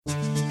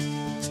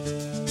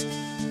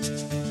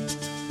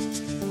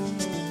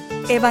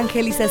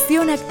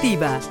Evangelización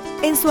Activa,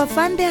 en su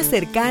afán de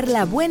acercar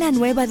la buena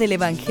nueva del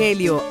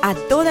Evangelio a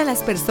todas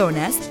las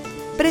personas,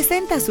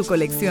 presenta su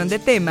colección de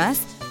temas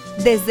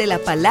desde la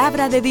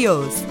Palabra de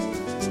Dios.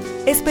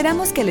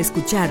 Esperamos que al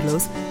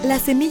escucharlos, la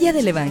semilla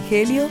del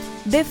Evangelio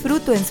dé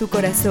fruto en su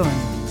corazón.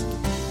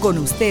 Con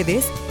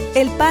ustedes,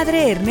 el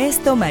Padre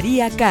Ernesto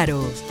María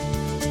Caro.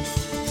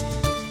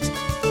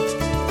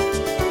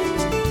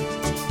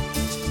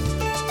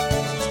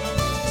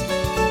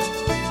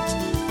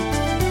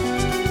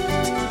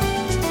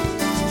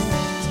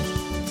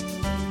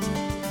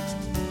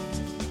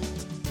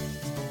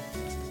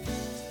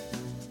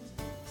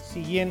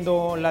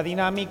 Siguiendo la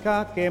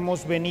dinámica que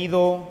hemos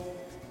venido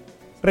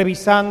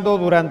revisando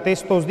durante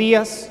estos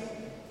días,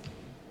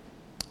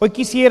 hoy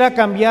quisiera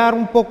cambiar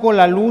un poco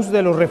la luz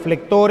de los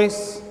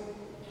reflectores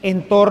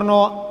en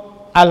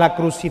torno a la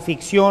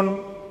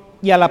crucifixión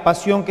y a la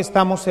pasión que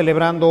estamos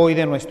celebrando hoy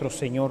de nuestro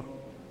Señor.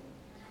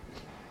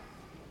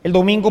 El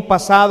domingo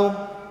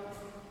pasado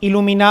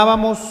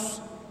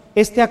iluminábamos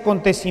este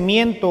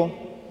acontecimiento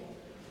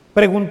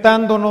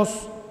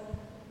preguntándonos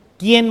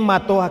 ¿quién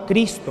mató a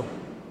Cristo?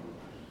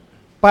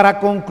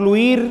 Para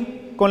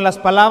concluir con las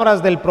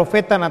palabras del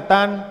profeta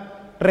Natán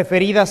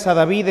referidas a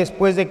David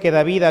después de que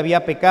David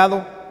había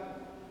pecado: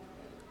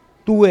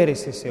 tú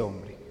eres ese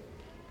hombre.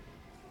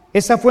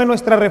 Esa fue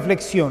nuestra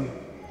reflexión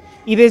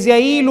y desde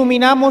ahí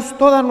iluminamos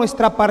toda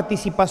nuestra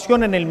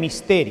participación en el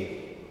misterio.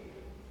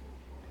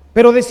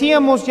 Pero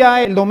decíamos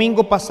ya el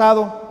domingo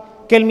pasado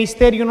que el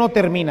misterio no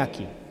termina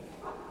aquí,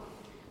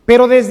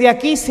 pero desde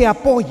aquí se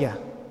apoya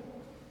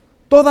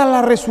toda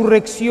la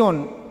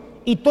resurrección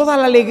y toda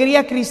la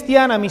alegría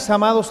cristiana, mis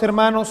amados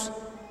hermanos,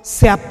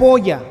 se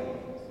apoya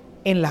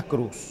en la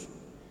cruz.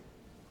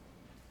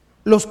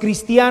 Los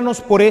cristianos,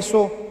 por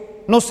eso,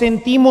 nos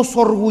sentimos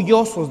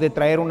orgullosos de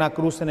traer una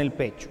cruz en el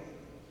pecho.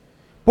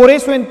 Por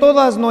eso en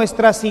todas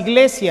nuestras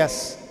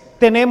iglesias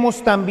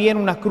tenemos también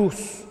una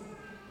cruz.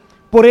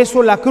 Por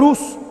eso la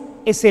cruz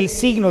es el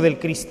signo del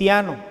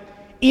cristiano.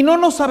 Y no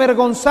nos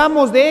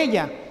avergonzamos de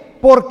ella,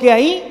 porque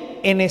ahí,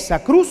 en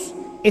esa cruz,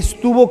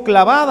 estuvo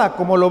clavada,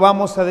 como lo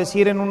vamos a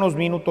decir en unos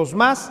minutos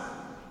más,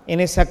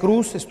 en esa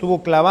cruz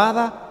estuvo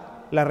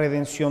clavada la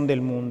redención del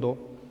mundo.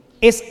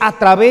 Es a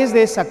través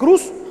de esa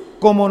cruz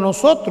como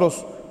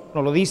nosotros,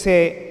 nos lo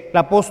dice el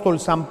apóstol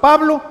San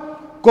Pablo,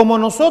 como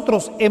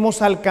nosotros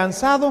hemos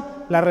alcanzado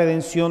la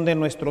redención de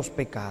nuestros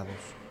pecados.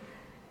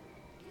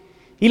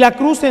 Y la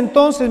cruz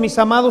entonces, mis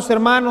amados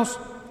hermanos,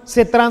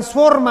 se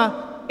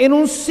transforma en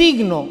un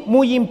signo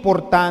muy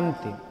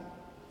importante.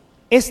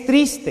 Es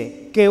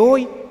triste que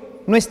hoy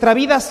nuestra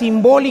vida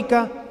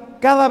simbólica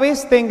cada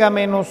vez tenga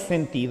menos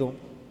sentido.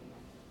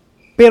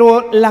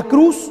 Pero la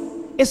cruz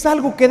es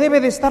algo que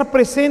debe de estar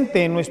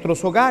presente en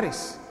nuestros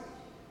hogares.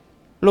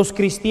 Los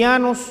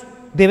cristianos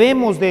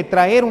debemos de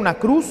traer una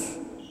cruz.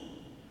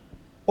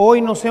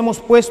 Hoy nos hemos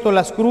puesto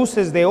las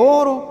cruces de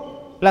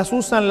oro, las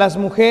usan las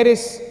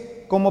mujeres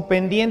como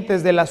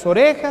pendientes de las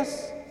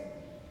orejas,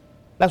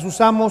 las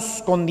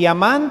usamos con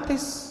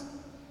diamantes.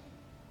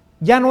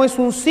 Ya no es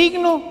un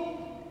signo,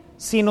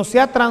 sino se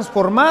ha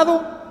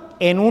transformado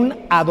en un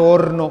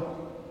adorno.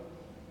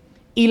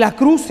 Y la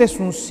cruz es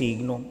un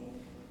signo.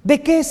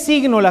 ¿De qué es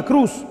signo la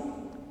cruz?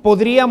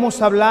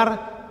 Podríamos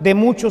hablar de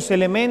muchos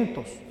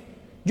elementos.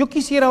 Yo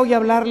quisiera hoy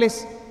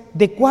hablarles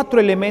de 4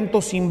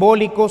 elementos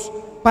simbólicos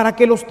para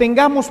que los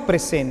tengamos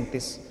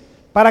presentes,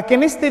 para que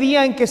en este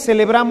día en que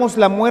celebramos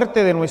la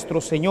muerte de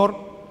nuestro Señor,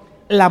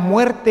 la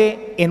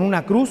muerte en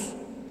una cruz,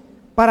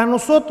 para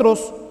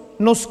nosotros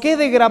nos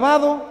quede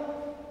grabado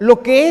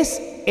lo que es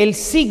el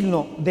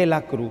signo de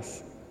la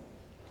cruz.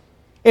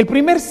 El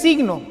primer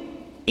signo,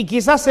 y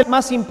quizás el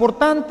más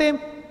importante,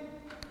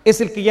 es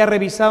el que ya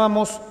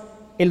revisábamos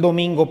el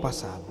domingo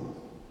pasado.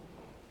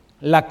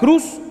 La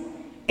cruz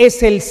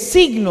es el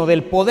signo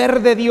del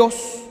poder de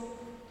Dios.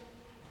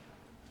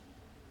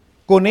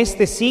 Con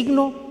este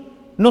signo,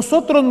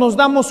 nosotros nos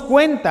damos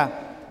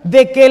cuenta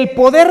de que el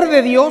poder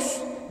de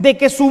Dios, de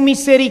que su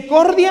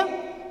misericordia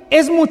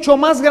es mucho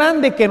más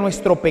grande que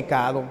nuestro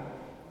pecado.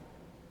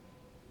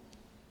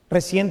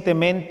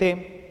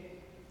 Recientemente,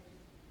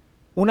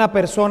 una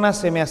persona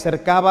se me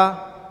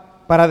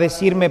acercaba para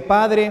decirme: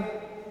 Padre,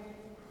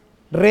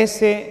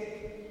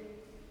 rece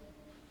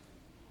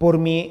por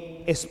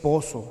mi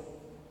esposo,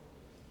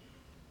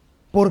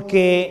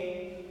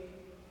 porque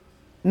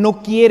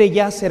no quiere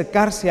ya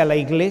acercarse a la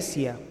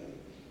iglesia.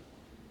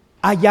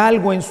 Hay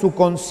algo en su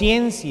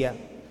conciencia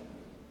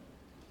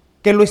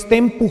que lo está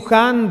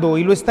empujando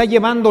y lo está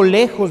llevando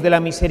lejos de la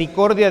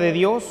misericordia de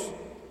Dios.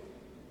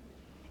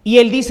 Y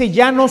él dice: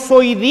 ya no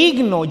soy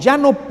digno, ya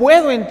no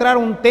puedo entrar a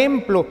un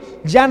templo,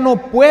 ya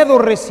no puedo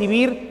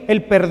recibir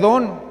el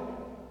perdón.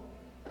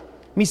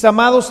 Mis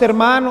amados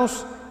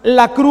hermanos,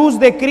 la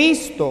cruz de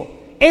Cristo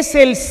es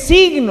el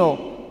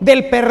signo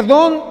del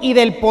perdón y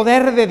del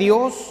poder de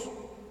Dios.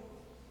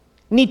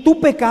 Ni tu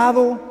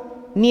pecado,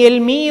 ni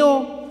el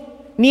mío,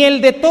 ni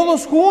el de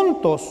todos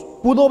juntos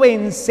pudo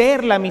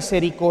vencer la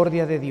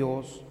misericordia de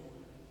Dios.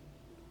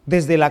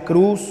 Desde la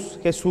cruz,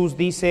 Jesús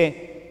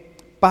dice: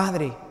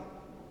 Padre,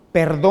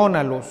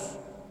 perdónalos,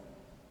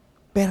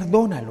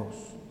 perdónalos.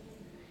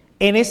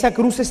 En esa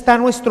cruz está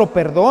nuestro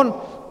perdón.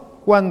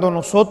 Cuando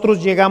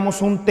nosotros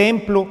llegamos a un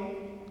templo,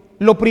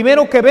 lo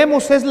primero que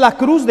vemos es la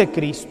cruz de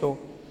Cristo.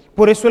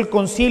 Por eso el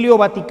Concilio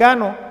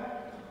Vaticano,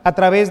 a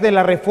través de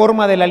la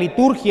reforma de la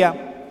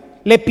liturgia,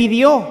 le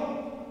pidió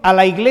a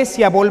la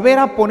Iglesia volver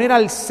a poner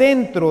al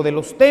centro de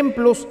los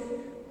templos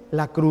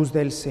la cruz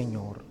del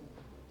Señor,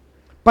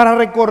 para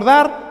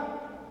recordar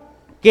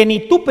que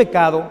ni tu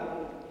pecado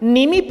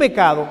ni mi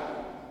pecado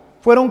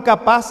fueron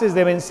capaces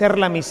de vencer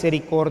la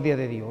misericordia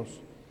de Dios.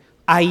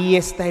 Ahí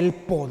está el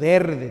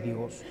poder de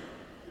Dios,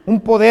 un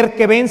poder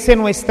que vence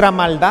nuestra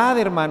maldad,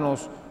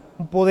 hermanos,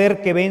 un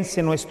poder que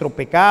vence nuestro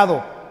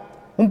pecado,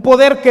 un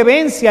poder que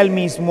vence al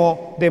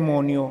mismo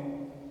demonio.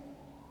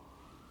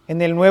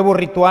 En el nuevo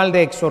ritual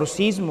de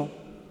exorcismo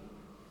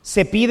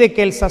se pide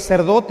que el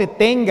sacerdote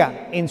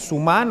tenga en su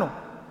mano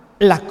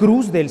la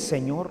cruz del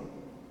Señor.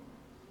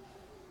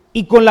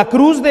 Y con la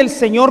cruz del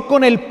Señor,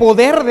 con el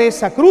poder de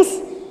esa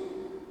cruz,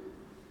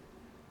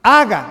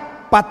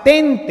 haga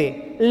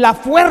patente la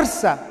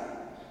fuerza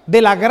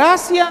de la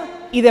gracia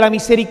y de la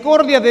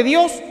misericordia de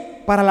Dios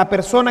para la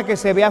persona que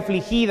se ve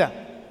afligida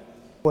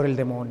por el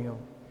demonio.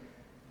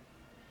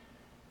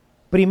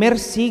 Primer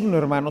signo,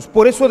 hermanos,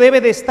 por eso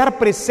debe de estar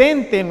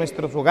presente en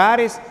nuestros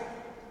hogares.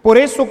 Por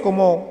eso,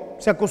 como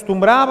se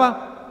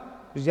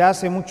acostumbraba pues ya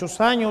hace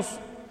muchos años,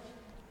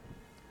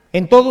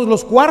 en todos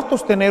los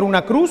cuartos tener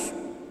una cruz.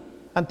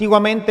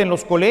 Antiguamente en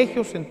los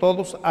colegios, en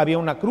todos había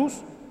una cruz.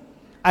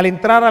 Al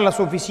entrar a las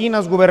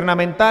oficinas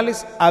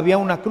gubernamentales había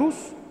una cruz.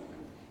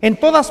 En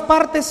todas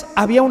partes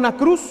había una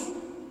cruz.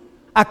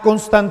 A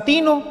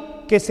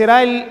Constantino, que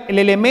será el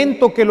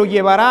elemento que lo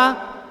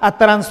llevará a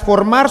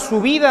transformar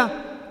su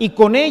vida y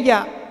con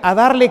ella a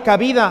darle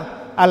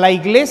cabida a la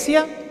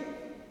iglesia,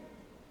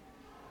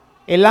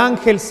 el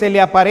ángel se le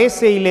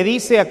aparece y le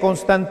dice a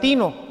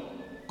Constantino: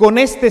 con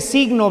este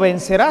signo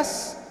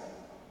vencerás.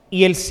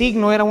 Y el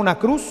signo era una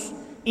cruz,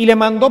 y le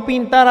mandó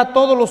pintar a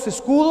todos los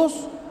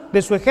escudos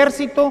de su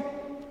ejército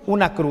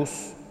una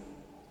cruz.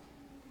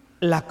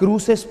 La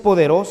cruz es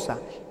poderosa,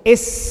 es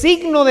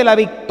signo de la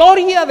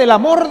victoria del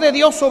amor de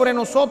Dios sobre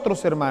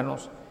nosotros,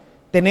 hermanos.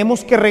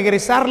 Tenemos que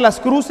regresar las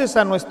cruces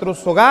a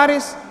nuestros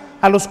hogares,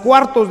 a los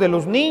cuartos de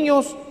los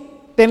niños,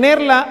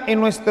 tenerla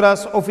en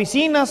nuestras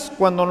oficinas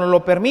cuando nos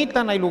lo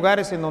permitan. Hay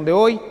lugares en donde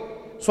hoy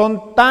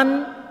son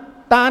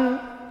tan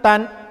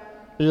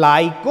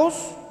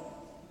laicos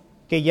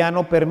que ya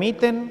no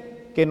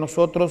permiten que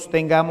nosotros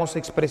tengamos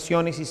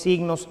expresiones y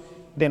signos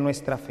de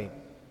nuestra fe.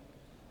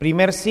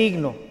 Primer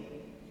signo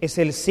es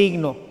el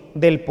signo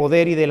del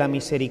poder y de la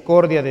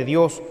misericordia de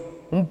Dios,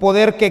 un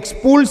poder que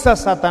expulsa a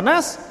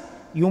Satanás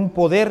y un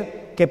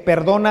poder que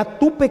perdona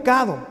tu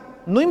pecado,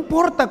 no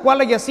importa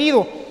cuál haya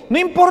sido, no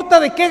importa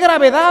de qué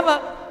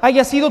gravedad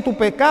haya sido tu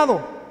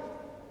pecado.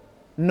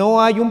 No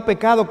hay un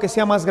pecado que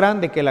sea más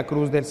grande que la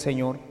cruz del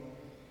Señor.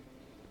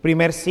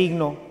 Primer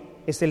signo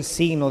es el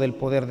signo del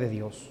poder de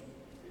Dios,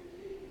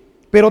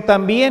 pero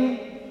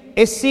también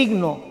es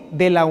signo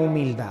de la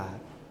humildad.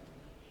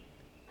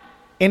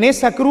 En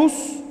esa cruz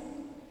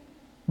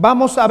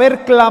vamos a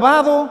ver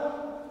clavado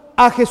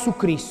a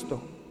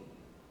Jesucristo.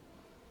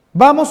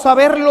 Vamos a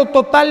verlo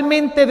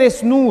totalmente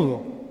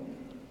desnudo.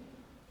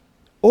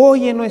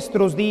 Hoy en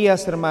nuestros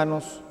días,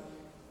 hermanos,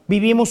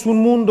 vivimos un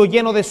mundo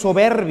lleno de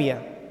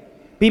soberbia,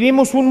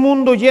 vivimos un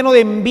mundo lleno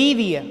de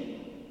envidia.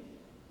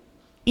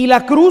 Y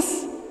la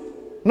cruz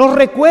nos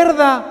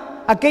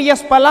recuerda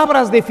aquellas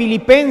palabras de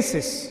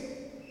Filipenses.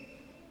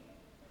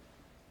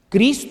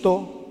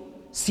 Cristo,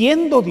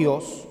 siendo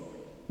Dios,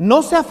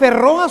 no se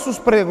aferró a sus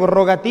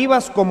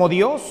prerrogativas como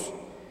Dios,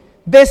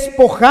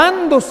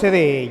 despojándose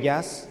de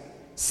ellas,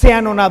 se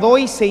anonadó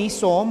y se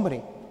hizo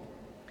hombre.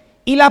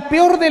 Y la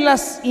peor de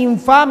las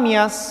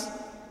infamias,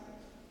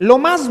 lo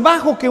más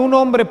bajo que un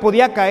hombre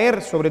podía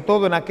caer, sobre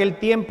todo en aquel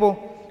tiempo,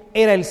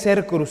 era el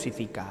ser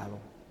crucificado.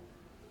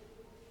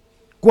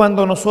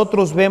 Cuando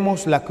nosotros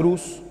vemos la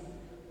cruz,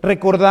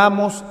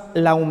 recordamos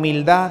la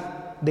humildad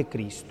de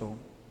Cristo.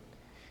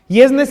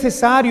 Y es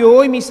necesario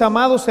hoy, mis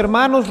amados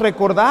hermanos,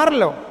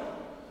 recordarlo,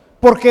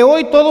 porque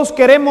hoy todos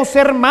queremos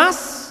ser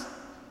más.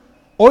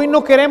 Hoy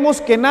no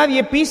queremos que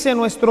nadie pise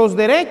nuestros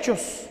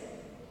derechos.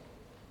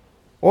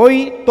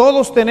 Hoy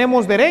todos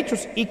tenemos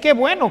derechos y qué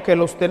bueno que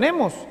los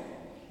tenemos,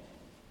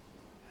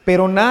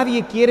 pero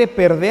nadie quiere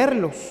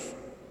perderlos,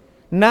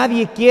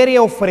 nadie quiere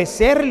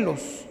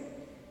ofrecerlos.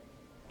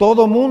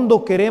 Todo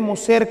mundo queremos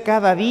ser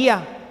cada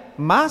día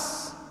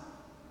más.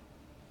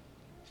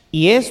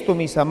 Y esto,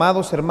 mis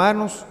amados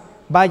hermanos,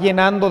 va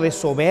llenando de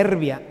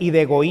soberbia y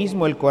de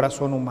egoísmo el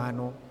corazón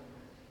humano.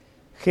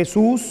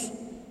 Jesús,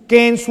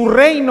 que en su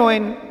reino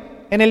en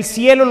el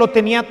cielo lo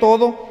tenía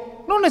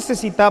todo, no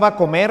necesitaba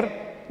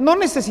comer, no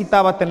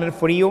necesitaba tener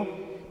frío,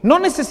 no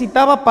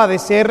necesitaba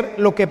padecer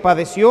lo que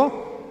padeció.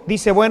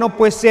 Dice, bueno,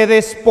 pues se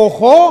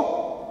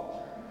despojó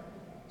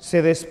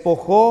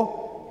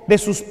de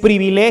sus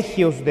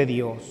privilegios de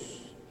Dios.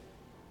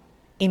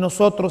 Y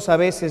nosotros a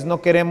veces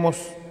no queremos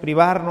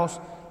privarnos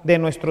de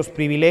nuestros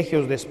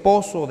privilegios de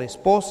esposo, de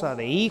esposa,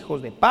 de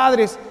hijos, de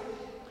padres,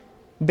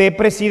 de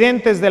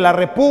presidentes de la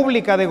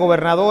República, de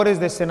gobernadores,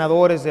 de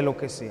senadores, de lo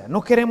que sea.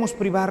 No queremos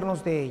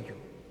privarnos de ello.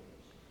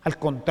 Al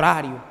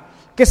contrario,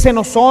 que se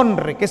nos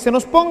honre, que se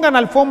nos pongan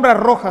alfombras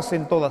rojas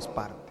en todas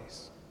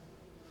partes.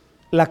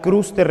 La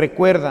cruz te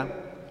recuerda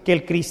que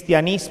el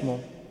cristianismo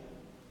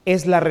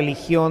es la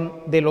religión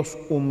de los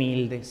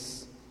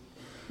humildes,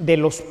 de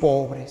los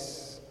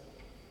pobres.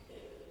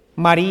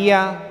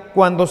 María,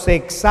 cuando se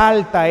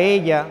exalta a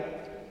ella,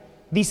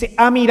 dice,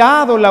 ha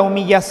mirado la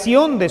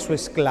humillación de su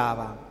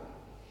esclava.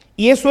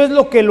 Y eso es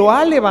lo que lo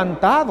ha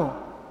levantado.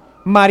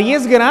 María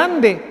es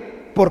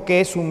grande porque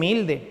es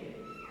humilde.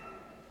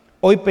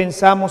 Hoy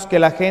pensamos que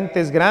la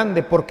gente es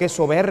grande porque es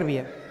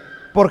soberbia,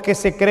 porque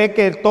se cree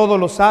que todo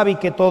lo sabe y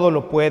que todo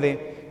lo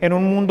puede. En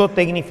un mundo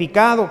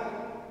tecnificado,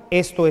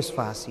 esto es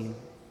fácil.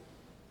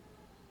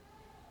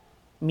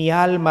 Mi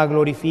alma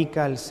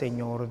glorifica al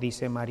Señor,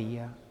 dice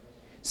María.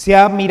 Se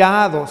ha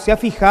mirado, se ha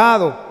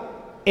fijado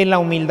en la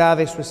humildad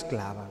de su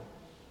esclava.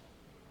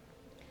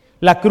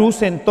 La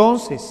cruz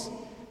entonces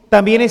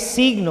también es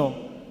signo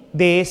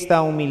de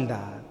esta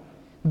humildad,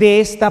 de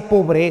esta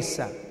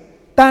pobreza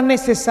tan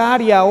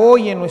necesaria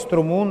hoy en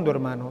nuestro mundo,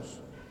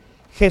 hermanos.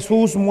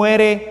 Jesús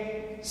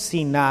muere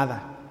sin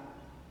nada.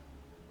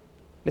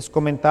 Les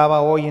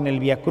comentaba hoy en el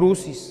Vía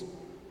Crucis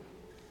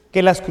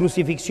que las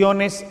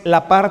crucifixiones,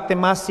 la parte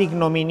más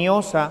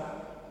ignominiosa,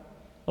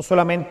 no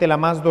solamente la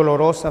más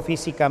dolorosa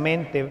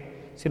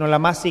físicamente, sino la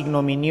más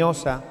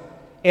ignominiosa,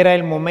 era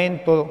el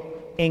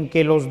momento en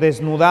que los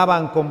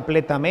desnudaban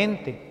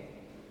completamente.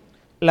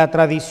 La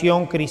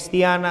tradición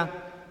cristiana,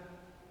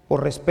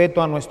 por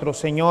respeto a nuestro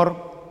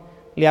Señor,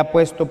 le ha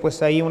puesto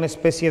pues ahí una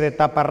especie de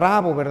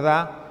taparrabo,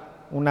 ¿verdad?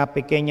 Una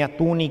pequeña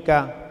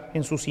túnica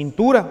en su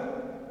cintura.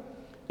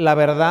 La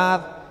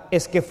verdad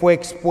es que fue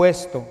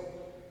expuesto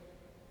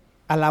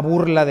a la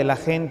burla de la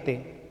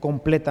gente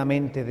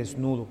completamente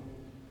desnudo.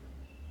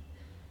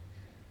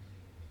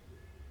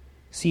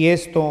 Si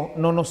esto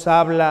no nos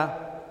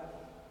habla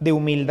de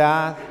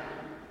humildad,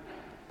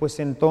 pues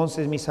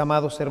entonces, mis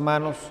amados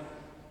hermanos,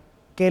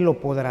 ¿qué lo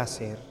podrá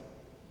hacer?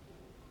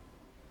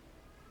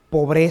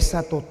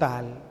 Pobreza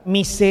total,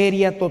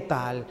 miseria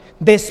total,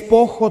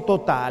 despojo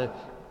total,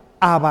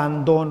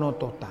 abandono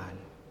total.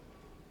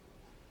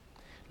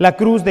 La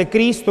cruz de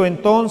Cristo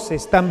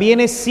entonces también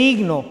es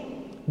signo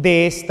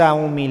de esta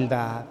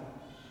humildad,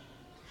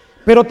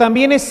 pero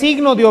también es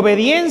signo de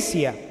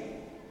obediencia.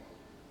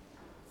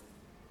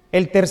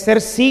 El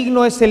tercer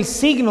signo es el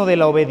signo de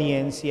la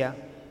obediencia.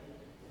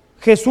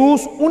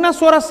 Jesús,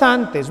 unas horas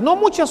antes, no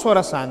muchas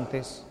horas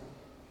antes,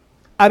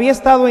 había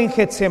estado en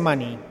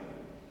Getsemaní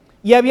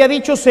y había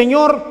dicho,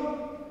 Señor,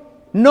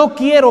 no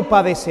quiero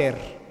padecer,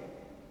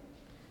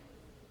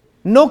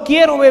 no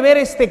quiero beber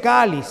este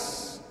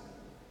cáliz,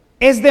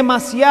 es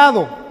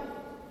demasiado.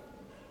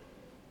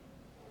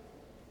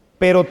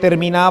 Pero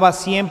terminaba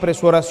siempre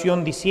su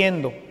oración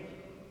diciendo,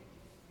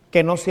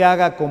 que no se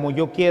haga como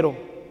yo quiero,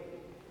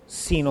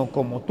 sino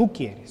como tú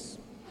quieres.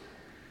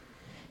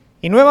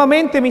 Y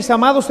nuevamente, mis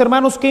amados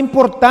hermanos, qué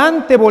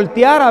importante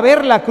voltear a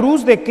ver la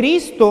cruz de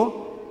Cristo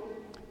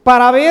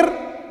para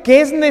ver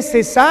que es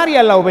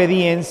necesaria la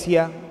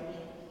obediencia.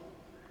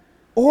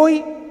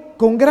 Hoy,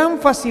 con gran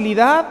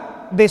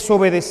facilidad,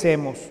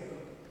 desobedecemos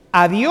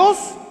a Dios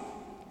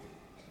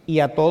y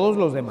a todos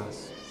los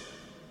demás.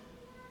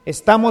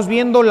 Estamos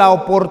viendo la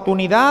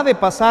oportunidad de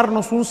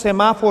pasarnos un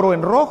semáforo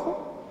en rojo.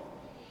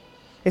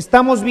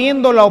 Estamos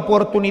viendo la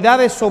oportunidad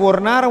de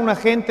sobornar a un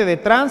agente de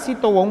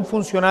tránsito o a un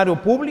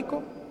funcionario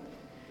público.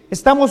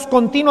 Estamos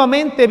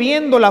continuamente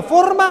viendo la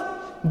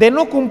forma de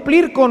no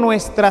cumplir con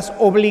nuestras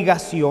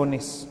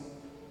obligaciones.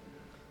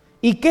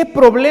 ¿Y qué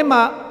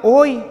problema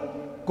hoy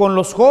con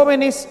los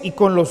jóvenes y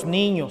con los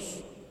niños?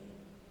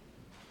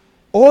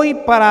 Hoy,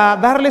 para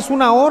darles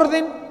una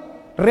orden,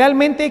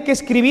 realmente hay que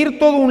escribir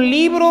todo un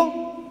libro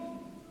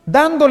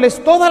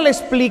dándoles toda la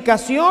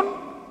explicación,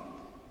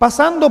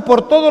 pasando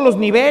por todos los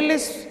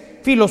niveles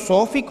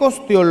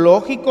filosóficos,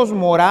 teológicos,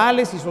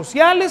 morales y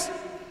sociales,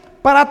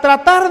 para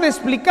tratar de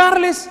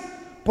explicarles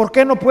por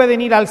qué no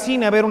pueden ir al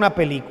cine a ver una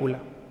película.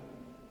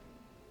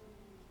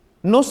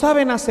 ¿No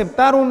saben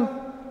aceptar un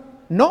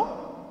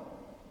no?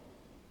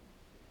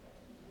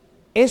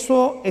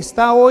 Eso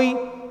está hoy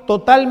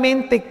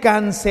totalmente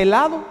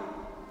cancelado.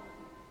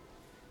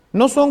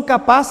 No son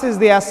capaces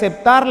de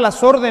aceptar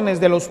las órdenes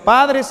de los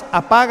padres,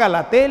 apaga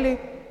la tele,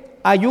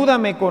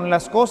 ayúdame con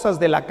las cosas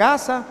de la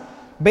casa,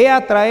 ve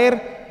a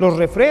traer los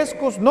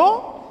refrescos.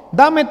 No,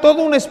 dame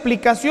toda una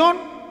explicación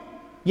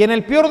y en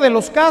el peor de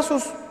los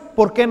casos,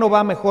 ¿por qué no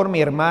va mejor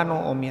mi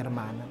hermano o mi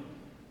hermana?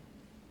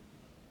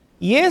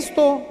 Y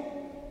esto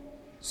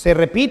se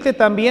repite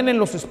también en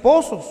los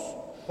esposos.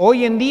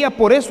 Hoy en día,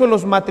 por eso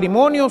los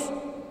matrimonios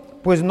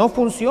pues no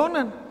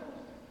funcionan.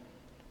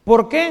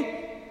 ¿Por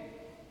qué?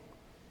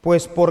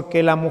 Pues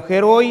porque la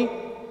mujer hoy,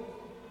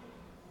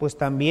 pues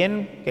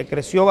también que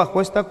creció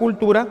bajo esta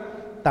cultura,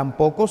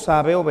 tampoco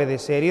sabe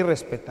obedecer y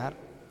respetar.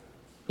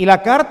 Y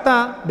la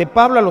carta de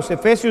Pablo a los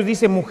Efesios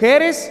dice,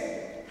 mujeres,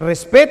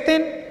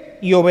 respeten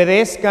y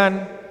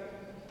obedezcan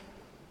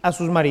a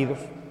sus maridos.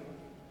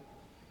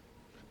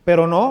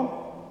 Pero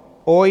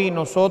no, hoy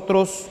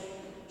nosotros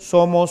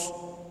somos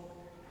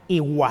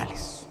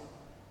iguales.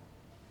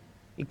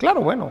 Y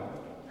claro, bueno,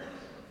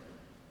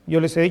 yo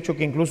les he dicho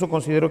que incluso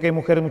considero que hay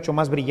mujeres mucho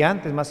más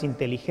brillantes, más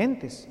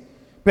inteligentes,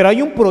 pero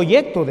hay un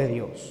proyecto de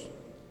Dios,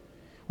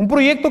 un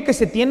proyecto que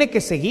se tiene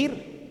que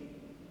seguir.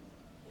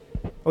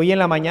 Hoy en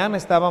la mañana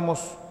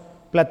estábamos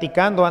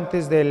platicando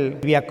antes del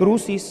Via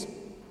Crucis,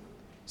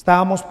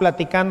 estábamos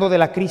platicando de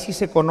la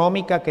crisis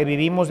económica que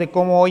vivimos, de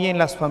cómo hoy en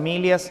las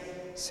familias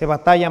se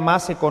batalla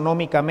más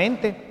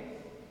económicamente.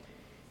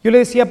 Yo le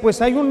decía,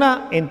 pues hay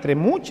una entre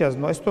muchas,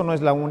 ¿no? Esto no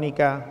es la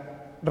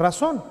única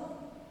razón.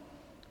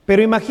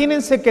 Pero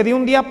imagínense que de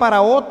un día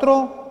para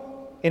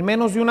otro, en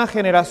menos de una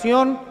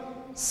generación,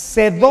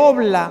 se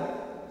dobla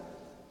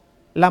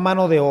la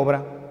mano de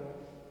obra.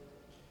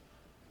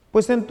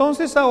 Pues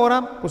entonces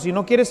ahora, pues si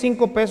no quieres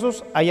 5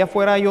 pesos, allá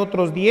afuera hay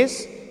otros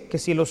 10 que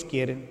sí los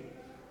quieren.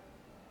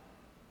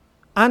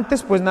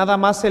 Antes pues nada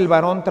más el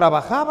varón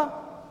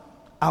trabajaba,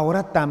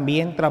 ahora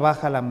también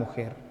trabaja la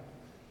mujer.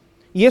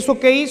 ¿Y eso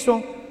qué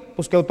hizo?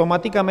 Pues que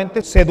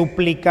automáticamente se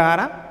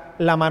duplicara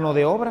la mano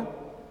de obra.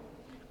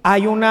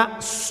 Hay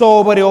una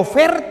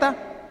sobreoferta,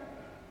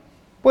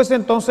 pues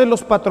entonces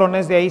los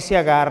patrones de ahí se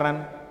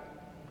agarran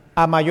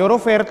a mayor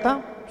oferta,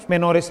 pues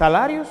menores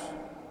salarios.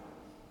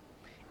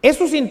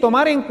 Eso sin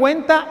tomar en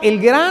cuenta el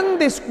gran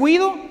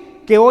descuido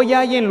que hoy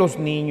hay en los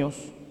niños.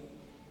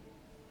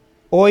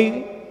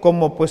 Hoy,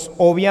 como pues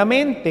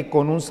obviamente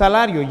con un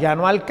salario ya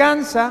no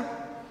alcanza,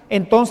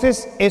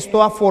 entonces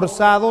esto ha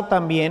forzado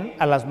también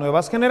a las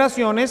nuevas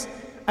generaciones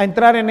a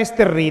entrar en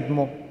este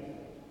ritmo.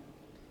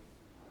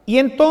 Y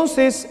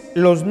entonces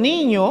los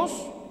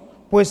niños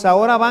pues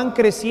ahora van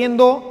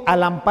creciendo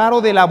al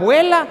amparo de la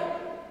abuela,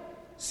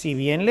 si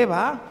bien le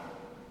va,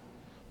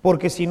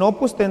 porque si no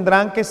pues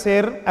tendrán que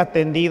ser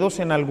atendidos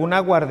en alguna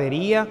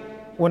guardería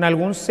o en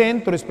algún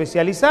centro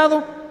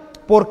especializado,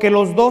 porque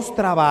los dos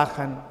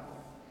trabajan.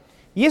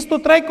 Y esto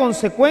trae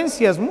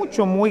consecuencias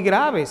muy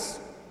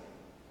graves.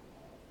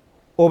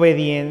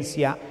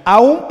 Obediencia a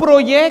un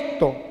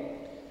proyecto.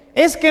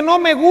 Es que no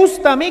me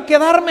gusta a mí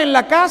quedarme en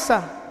la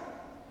casa.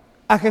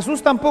 A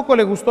Jesús tampoco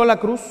le gustó la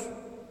cruz.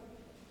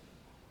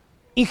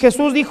 Y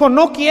Jesús dijo,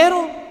 no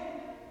quiero.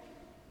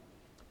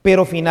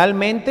 Pero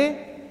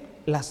finalmente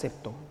la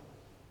aceptó.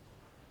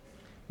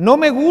 No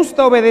me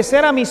gusta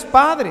obedecer a mis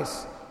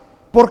padres.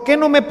 ¿Por qué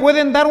no me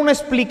pueden dar una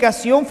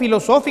explicación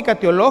filosófica,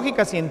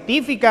 teológica,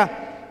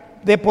 científica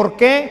de por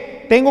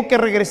qué tengo que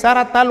regresar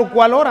a tal o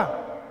cual hora?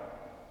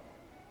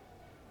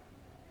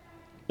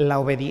 La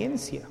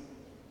obediencia.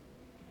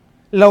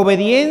 La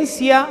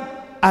obediencia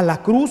a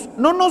la cruz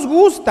no nos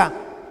gusta.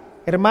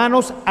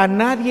 Hermanos, a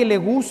nadie le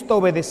gusta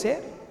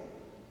obedecer,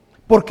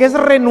 porque es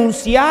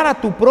renunciar a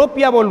tu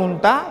propia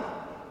voluntad.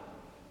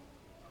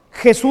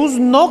 Jesús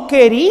no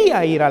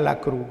quería ir a la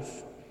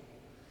cruz,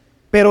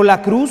 pero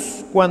la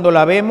cruz, cuando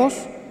la vemos,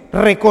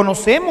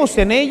 reconocemos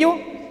en ello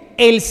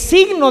el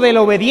signo de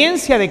la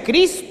obediencia de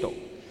Cristo.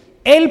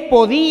 Él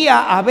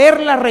podía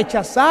haberla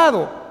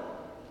rechazado.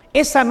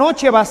 Esa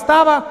noche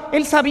bastaba,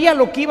 él sabía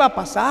lo que iba a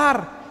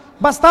pasar.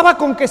 Bastaba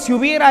con que se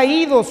hubiera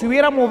ido, se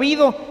hubiera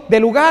movido de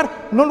lugar,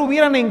 no lo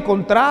hubieran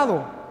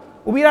encontrado.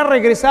 Hubiera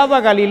regresado a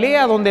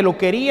Galilea, donde lo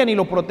querían y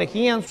lo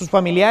protegían sus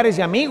familiares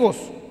y amigos.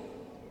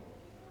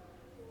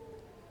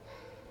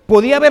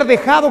 Podía haber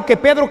dejado que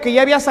Pedro, que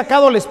ya había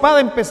sacado la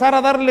espada, empezara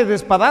a darle de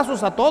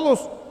espadazos a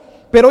todos.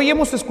 Pero hoy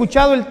hemos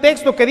escuchado el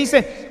texto que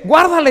dice,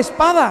 guarda la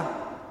espada.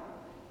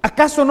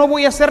 ¿Acaso no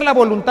voy a hacer la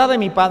voluntad de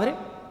mi Padre?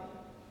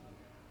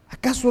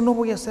 ¿Acaso no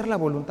voy a hacer la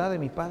voluntad de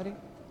mi Padre?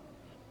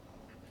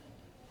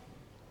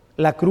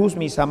 La cruz,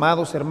 mis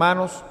amados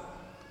hermanos,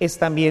 es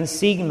también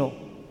signo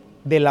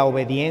de la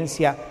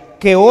obediencia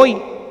que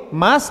hoy,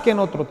 más que en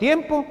otro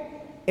tiempo,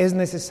 es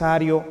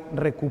necesario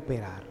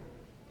recuperar.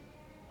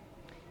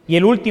 Y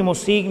el último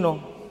signo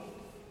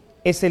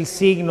es el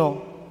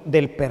signo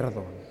del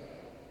perdón.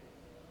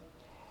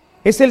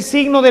 Es el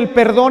signo del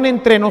perdón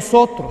entre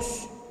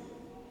nosotros.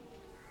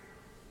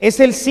 Es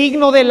el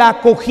signo de la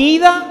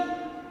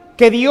acogida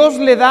que Dios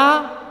le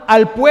da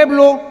al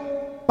pueblo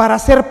para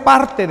ser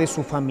parte de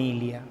su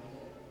familia.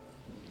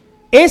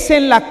 Es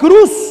en la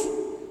cruz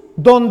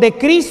donde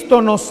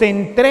Cristo nos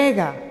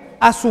entrega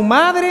a su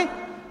madre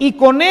y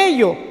con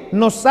ello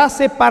nos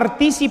hace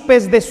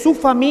partícipes de su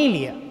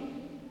familia,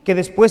 que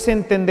después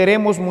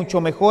entenderemos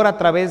mucho mejor a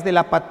través de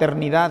la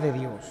paternidad de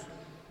Dios.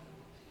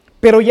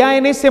 Pero ya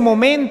en ese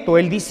momento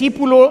el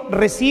discípulo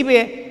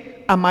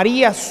recibe a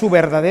María, su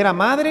verdadera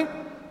madre,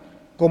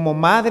 como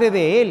madre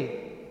de él.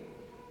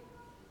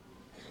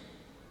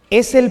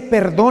 Es el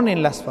perdón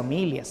en las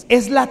familias,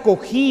 es la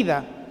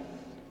acogida,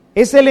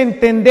 es el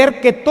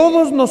entender que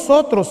todos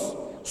nosotros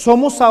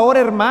somos ahora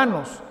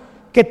hermanos,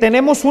 que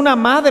tenemos una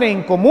madre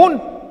en común.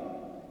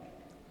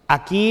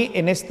 Aquí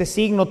en este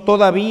signo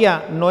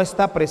todavía no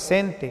está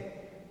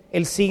presente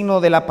el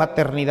signo de la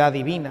paternidad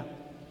divina.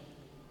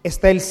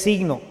 Está el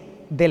signo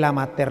de la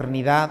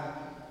maternidad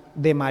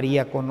de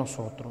María con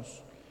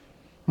nosotros.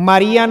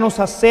 María nos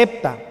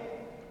acepta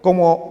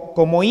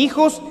como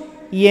hijos,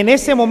 y en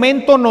ese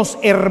momento nos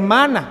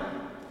hermana.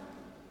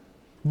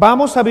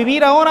 Vamos a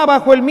vivir ahora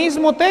bajo el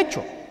mismo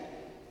techo,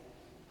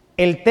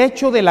 el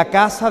techo de la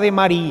casa de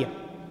María.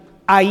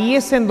 Ahí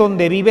es en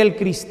donde vive el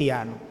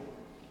cristiano.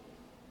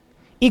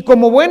 Y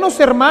como buenos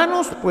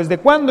hermanos, pues de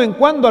cuando en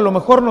cuando a lo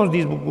mejor nos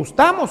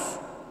disgustamos.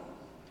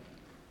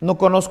 No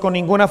conozco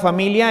ninguna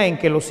familia en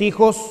que los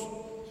hijos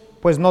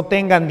pues no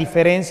tengan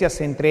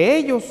diferencias entre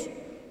ellos,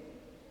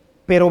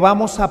 pero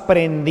vamos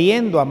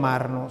aprendiendo a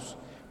amarnos,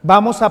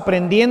 vamos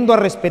aprendiendo a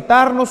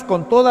respetarnos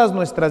con todas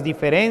nuestras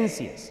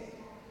diferencias,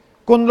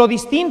 con lo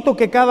distinto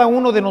que cada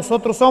uno de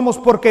nosotros somos,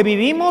 porque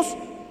vivimos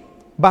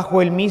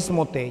bajo el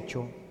mismo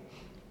techo.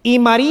 Y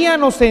María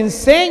nos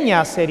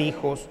enseña a ser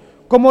hijos,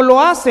 como lo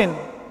hacen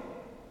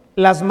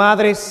las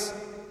madres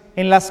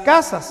en las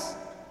casas,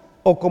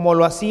 o como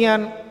lo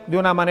hacían de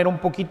una manera un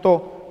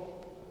poquito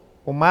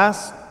o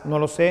más, no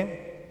lo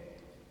sé,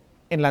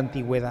 en la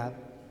antigüedad,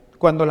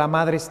 cuando la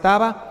madre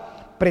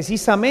estaba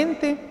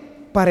precisamente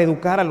para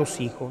educar a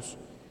los hijos,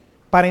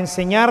 para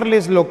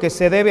enseñarles lo que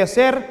se debe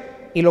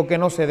hacer y lo que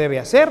no se debe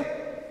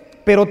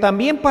hacer, pero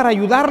también para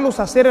ayudarlos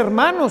a ser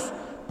hermanos,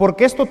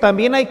 porque esto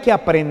también hay que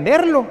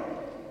aprenderlo.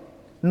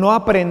 No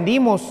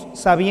aprendimos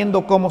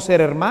sabiendo cómo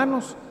ser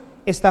hermanos.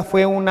 Esta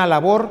fue una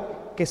labor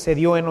que se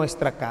dio en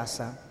nuestra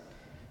casa.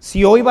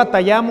 Si hoy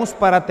batallamos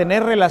para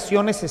tener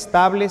relaciones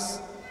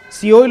estables,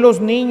 si hoy los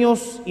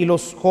niños y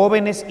los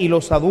jóvenes y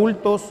los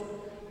adultos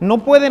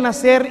no pueden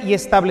hacer y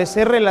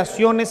establecer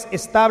relaciones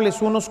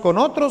estables unos con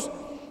otros,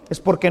 es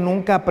porque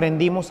nunca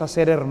aprendimos a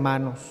ser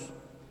hermanos.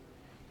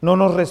 No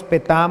nos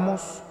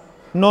respetamos,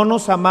 no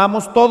nos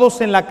amamos,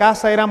 todos en la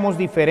casa éramos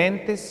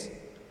diferentes.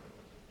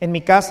 En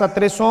mi casa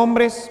 3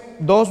 hombres,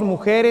 2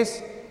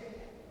 mujeres,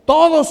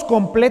 todos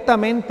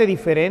completamente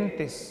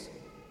diferentes.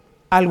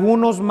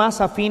 Algunos más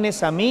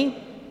afines a mí,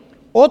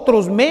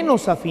 otros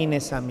menos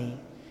afines a mí.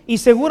 Y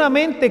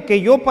seguramente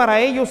que yo para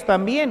ellos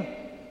también,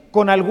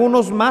 con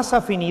algunos más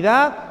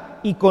afinidad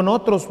y con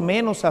otros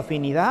menos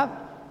afinidad.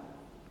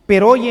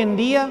 Pero hoy en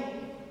día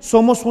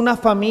somos una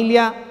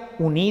familia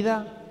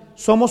unida,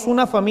 somos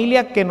una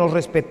familia que nos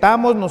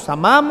respetamos, nos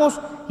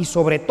amamos y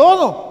sobre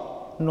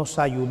todo nos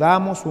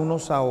ayudamos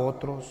unos a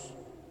otros.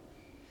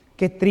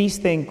 Qué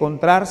triste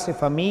encontrarse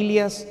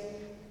familias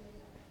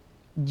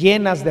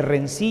llenas de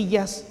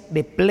rencillas,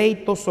 de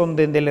pleitos,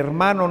 donde el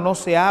hermano no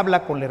se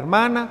habla con la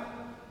hermana,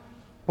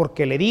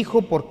 porque le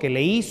dijo, porque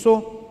le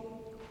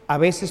hizo, a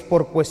veces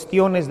por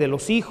cuestiones de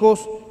los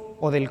hijos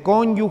o del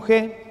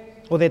cónyuge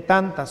o de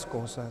tantas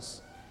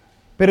cosas.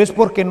 Pero es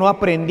porque no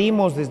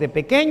aprendimos desde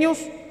pequeños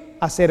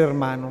a ser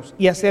hermanos.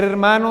 Y a ser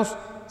hermanos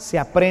se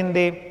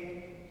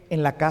aprende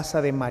en la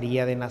casa de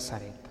María de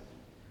Nazaret.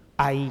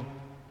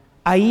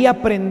 Ahí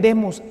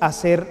aprendemos a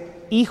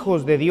ser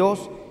hijos de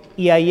Dios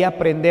y ahí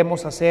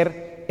aprendemos a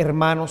ser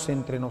hermanos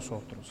entre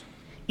nosotros.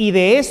 Y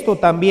de esto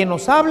también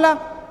nos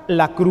habla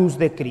la cruz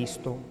de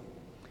Cristo.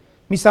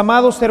 Mis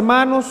amados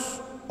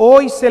hermanos,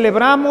 hoy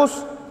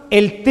celebramos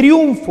el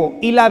triunfo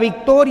y la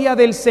victoria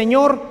del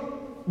Señor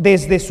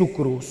desde su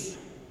cruz.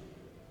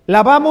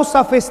 La vamos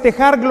a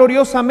festejar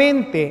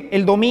gloriosamente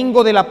el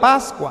domingo de la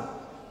Pascua,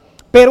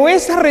 pero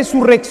esa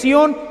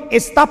resurrección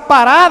está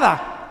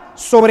parada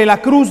sobre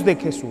la cruz de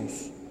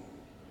Jesús.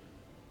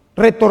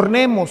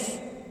 Retornemos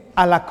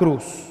a la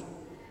cruz,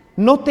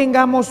 no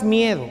tengamos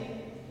miedo,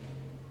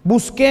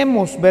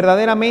 busquemos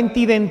verdaderamente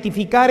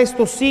identificar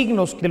estos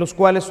signos de los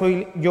cuales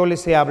hoy yo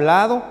les he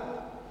hablado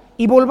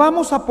y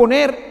volvamos a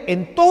poner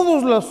en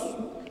todos los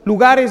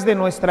lugares de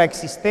nuestra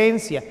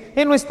existencia,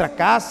 en nuestra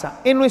casa,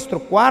 en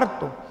nuestro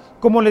cuarto,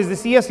 como les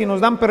decía, si nos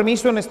dan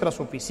permiso en nuestras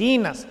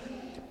oficinas,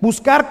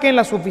 buscar que en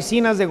las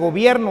oficinas de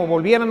gobierno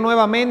volvieran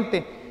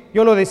nuevamente.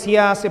 Yo lo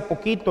decía hace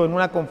poquito en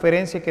una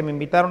conferencia que me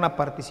invitaron a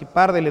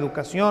participar de la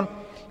educación,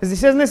 les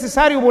decía, es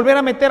necesario volver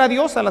a meter a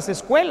Dios a las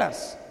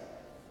escuelas.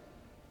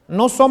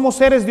 No somos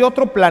seres de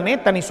otro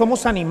planeta, ni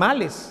somos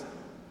animales.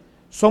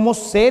 Somos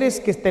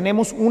seres que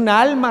tenemos un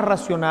alma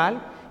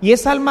racional y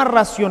esa alma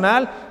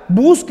racional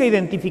busca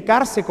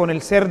identificarse con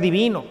el ser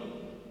divino.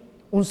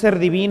 Un ser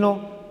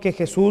divino que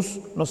Jesús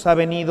nos ha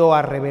venido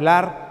a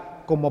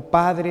revelar como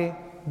Padre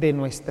de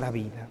nuestra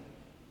vida.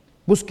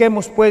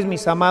 Busquemos pues,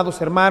 mis amados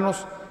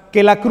hermanos,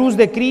 que la cruz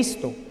de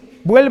Cristo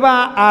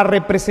vuelva a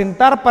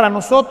representar para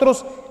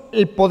nosotros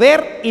el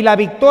poder y la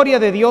victoria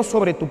de Dios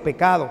sobre tu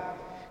pecado.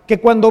 Que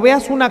cuando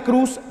veas una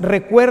cruz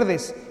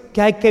recuerdes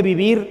que hay que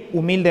vivir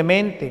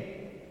humildemente.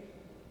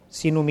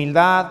 Sin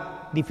humildad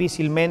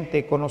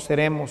difícilmente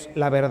conoceremos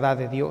la verdad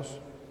de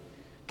Dios.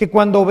 Que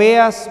cuando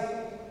veas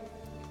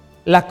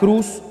la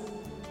cruz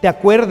te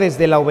acuerdes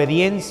de la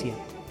obediencia.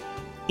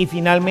 Y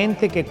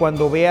finalmente que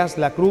cuando veas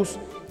la cruz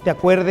te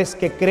acuerdes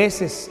que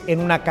creces en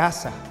una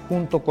casa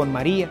junto con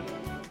María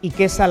y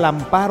que es al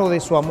amparo de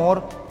su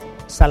amor,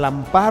 es al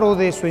amparo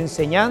de su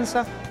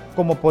enseñanza,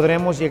 como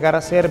podremos llegar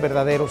a ser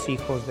verdaderos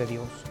hijos de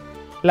Dios.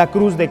 La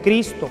cruz de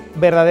Cristo,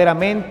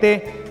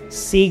 verdaderamente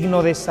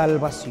signo de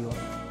salvación.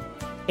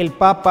 El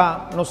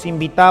Papa nos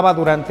invitaba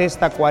durante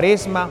esta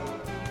Cuaresma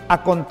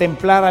a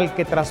contemplar al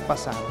que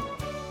traspasaba.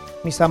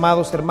 Mis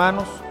amados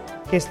hermanos,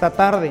 que esta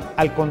tarde,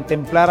 al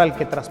contemplar al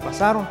que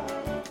traspasaron,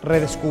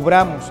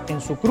 redescubramos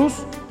en su cruz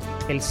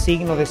el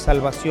signo de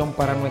salvación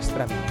para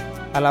nuestra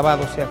vida.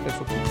 Alabado sea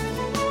Jesucristo.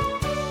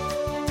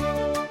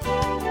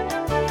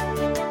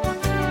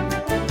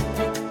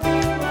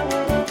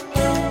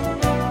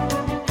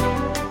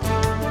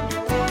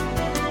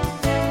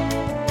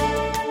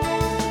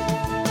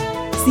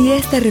 Si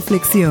esta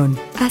reflexión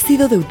ha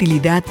sido de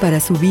utilidad para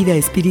su vida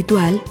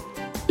espiritual,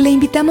 le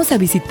invitamos a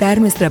visitar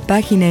nuestra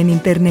página en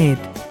internet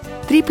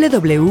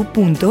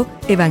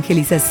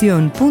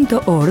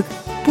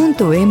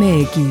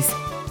www.evangelizacion.org.mx,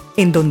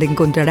 en donde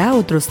encontrará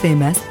otros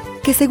temas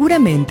que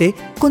seguramente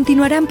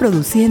continuarán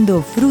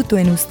produciendo fruto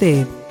en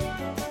usted.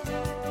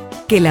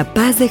 Que la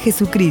paz de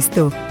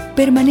Jesucristo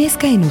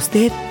permanezca en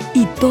usted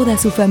y toda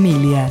su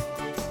familia,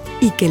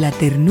 y que la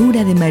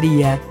ternura de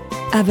María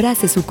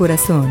abrace su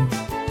corazón.